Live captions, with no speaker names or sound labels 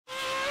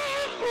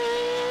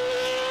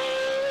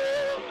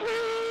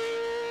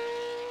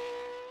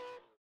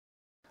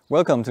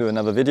Welcome to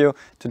another video.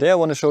 Today I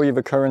want to show you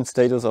the current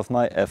status of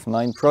my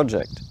F9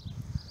 project.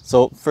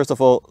 So first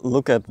of all,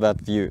 look at that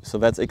view. So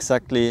that's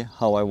exactly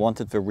how I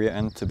wanted the rear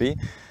end to be.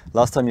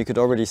 Last time you could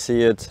already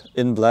see it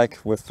in black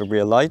with the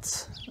rear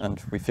lights,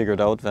 and we figured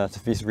out that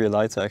these rear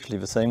lights are actually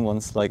the same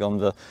ones like on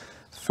the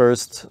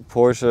first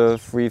Porsche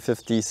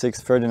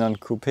 356 Ferdinand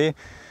Coupe.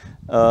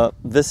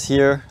 This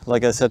here,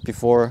 like I said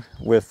before,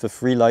 with the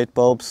 3 light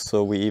bulbs,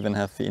 so we even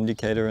have the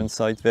indicator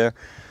inside there,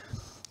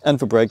 and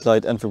the brake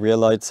light and the rear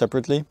light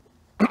separately.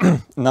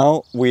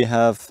 Now we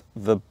have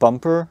the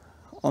bumper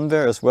on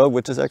there as well,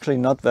 which is actually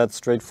not that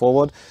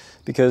straightforward,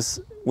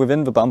 because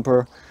within the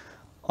bumper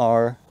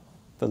are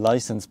the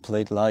license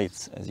plate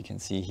lights, as you can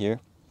see here.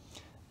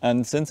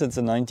 And since it's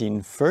a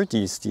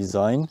 1930s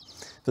design,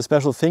 the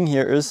special thing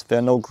here is there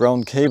are no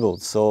ground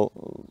cables. So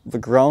the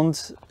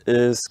ground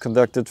is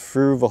conducted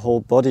through the whole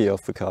body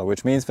of the car,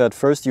 which means that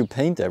first you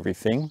paint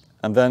everything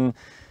and then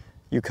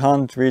you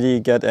can't really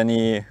get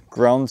any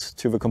ground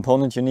to the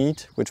component you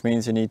need, which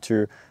means you need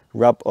to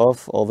rub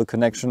off all the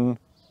connection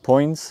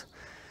points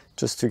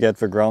just to get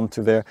the ground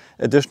to there.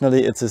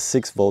 Additionally, it's a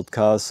 6-volt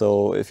car,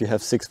 so if you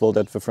have 6 volt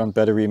at the front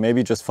battery,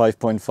 maybe just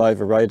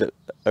 5.5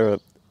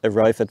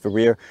 arrive at the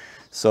rear.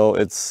 So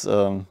it's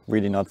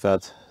really not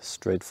that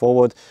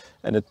straightforward,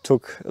 and it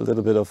took a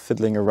little bit of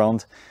fiddling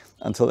around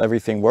until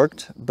everything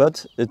worked,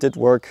 but it did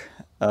work,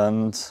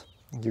 and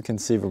you can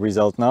see the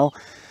result now.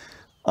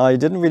 I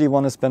didn't really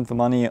want to spend the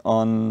money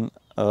on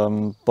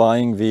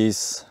buying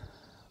these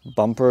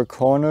bumper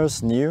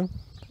corners new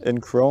in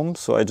chrome,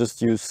 so I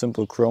just used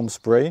simple chrome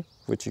spray,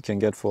 which you can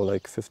get for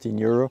like 15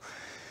 euro.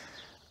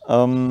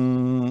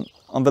 On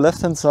the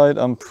left hand side,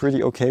 I'm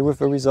pretty okay with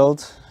the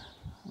result.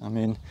 I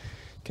mean,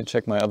 you can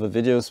check my other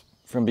videos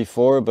from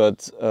before,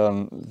 but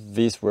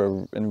these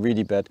were in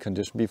really bad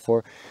condition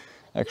before.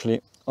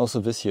 Actually, also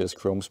this here is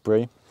chrome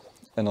spray,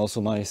 and also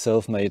my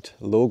self-made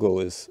logo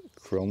is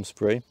chrome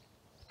spray.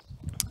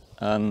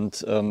 And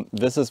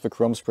this is the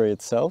chrome spray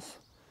itself,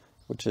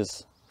 which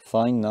is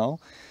fine now.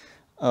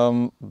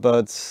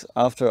 But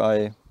after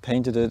I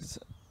painted it,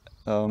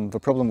 the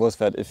problem was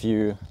that if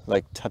you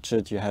like touch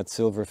it, you had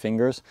silver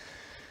fingers.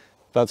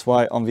 That's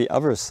why on the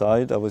other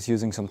side I was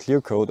using some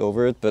clear coat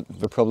over it, but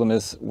the problem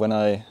is when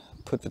I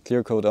put the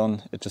clear coat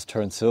on, it just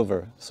turned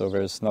silver, so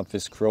there's not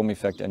this chrome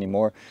effect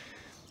anymore.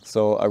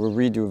 So I will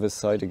redo this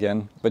side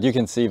again, but you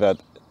can see that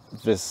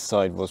this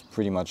side was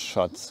pretty much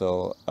shut,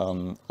 so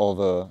all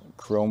the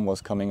chrome was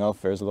coming off.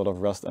 There's a lot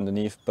of rust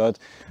underneath, but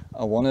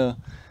I want to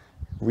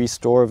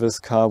restore this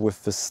car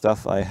with the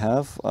stuff I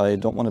have. I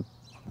don't want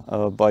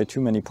to buy too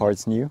many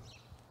parts new,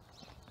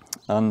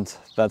 and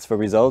that's the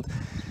result.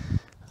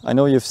 I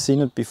know you've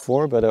seen it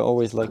before, but I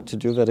always like to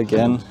do that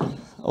again.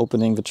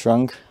 Opening the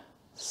trunk,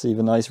 see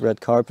the nice red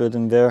carpet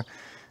in there,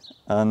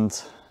 and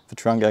the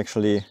trunk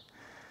actually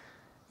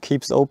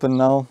keeps open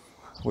now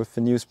with the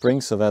new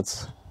springs, so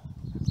that's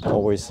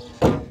always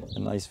a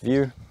nice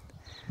view.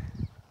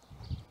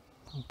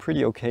 I'm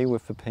pretty okay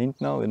with the paint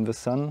now in the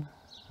sun,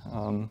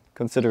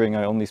 considering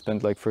I only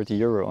spent like 30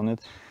 euro on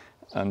it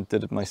and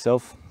did it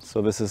myself.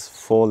 So this is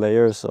 4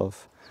 layers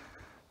of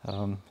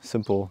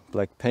simple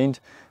black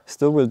paint.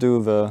 Still will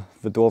do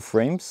the door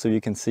frames, so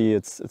you can see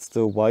it's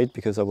still white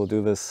because I will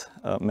do this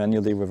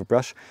manually with a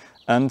brush.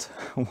 And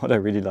what I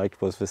really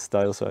liked was this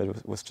style, so I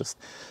was just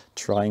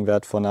trying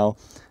that for now.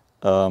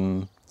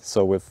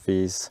 So with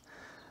these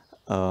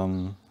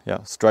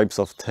stripes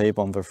of tape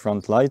on the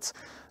front lights.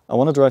 I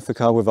want to drive the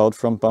car without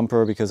front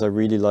bumper because I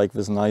really like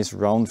this nice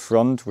round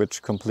front,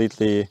 which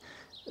completely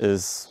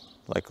is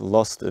like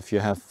lost if you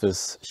have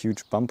this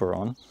huge bumper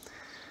on.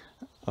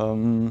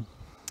 Then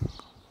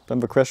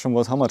the question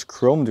was, how much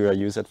chrome do I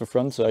use at the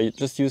front? So I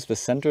just use the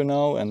center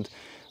now, and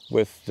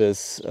with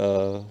this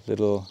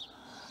little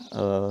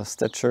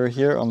stitcher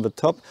here on the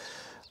top.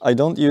 I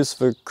don't use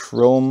the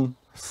chrome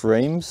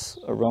frames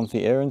around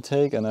the air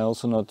intake, and I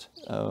also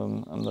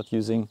I'm not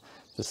using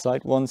the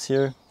side ones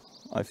here.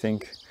 I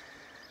think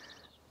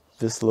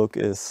this look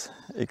is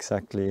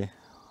exactly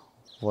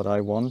what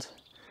I want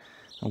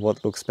and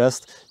what looks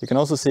best. You can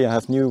also see I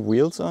have new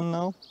wheels on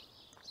now,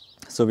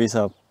 so these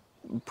are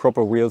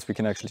proper wheels, we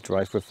can actually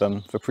drive with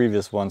them. The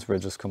previous ones were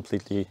just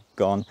completely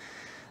gone.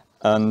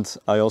 And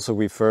I also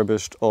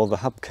refurbished all the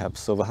hubcaps,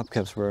 so the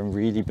hubcaps were in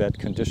really bad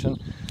condition,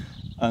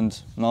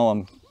 and now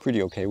I'm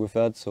pretty okay with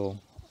that, so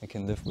I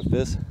can live with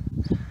this.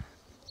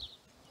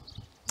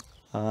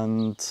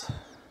 And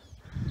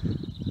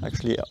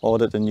actually I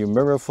ordered a new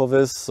mirror for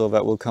this, so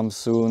that will come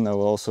soon. I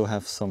will also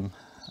have some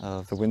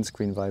the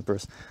windscreen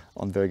wipers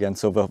on there again,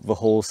 so the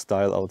whole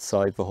style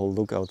outside, the whole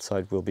look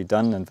outside will be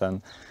done, and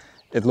then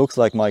it looks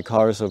like my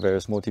car, so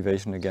there's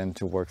motivation again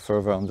to work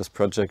further on this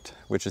project,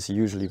 which is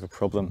usually the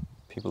problem.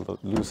 People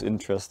lose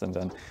interest and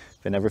then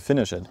they never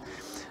finish it.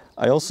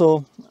 I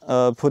also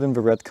put in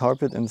the red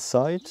carpet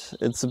inside.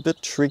 It's a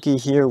bit tricky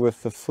here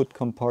with the foot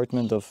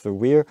compartment of the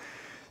rear,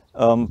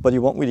 but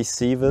you won't really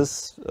see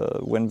this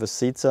when the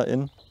seats are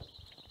in.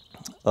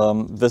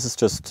 This is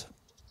just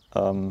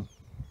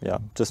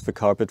the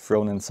carpet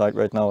thrown inside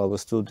right now. I will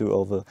still do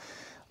all the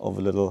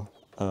little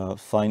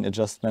fine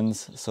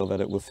adjustments so that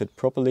it will fit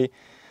properly.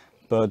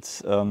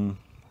 But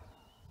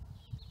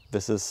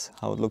this is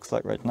how it looks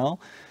like right now.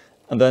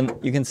 And then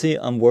you can see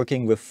I'm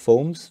working with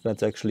foams.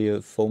 That's actually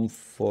a foam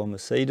for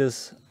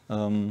Mercedes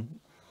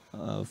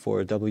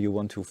for a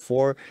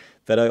W124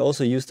 that I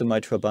also used in my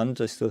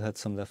Trabant. I still had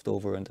some left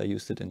over and I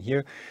used it in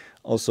here.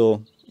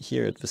 Also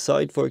here at the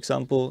side, for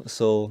example.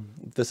 So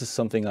this is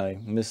something I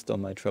missed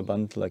on my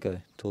Trabant, like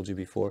I told you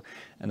before.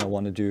 And I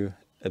want to do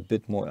a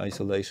bit more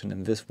isolation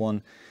in this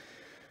one.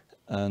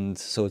 And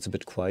so it's a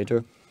bit quieter.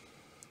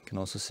 You can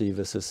also see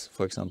this is,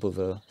 for example,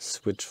 the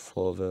switch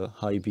for the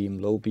high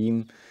beam, low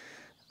beam.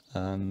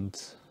 And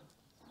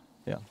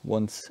yeah,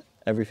 once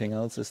everything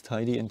else is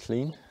tidy and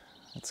clean,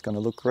 it's gonna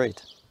look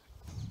great.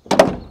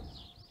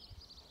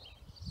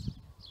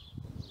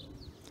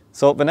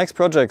 So the next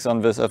projects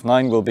on this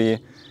F9 will be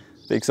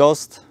the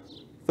exhaust,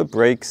 the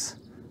brakes,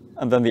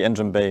 and then the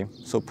engine bay.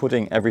 So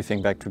putting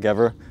everything back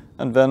together,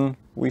 and then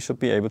we should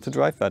be able to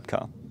drive that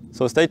car.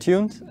 So stay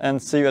tuned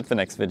and see you at the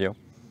next video.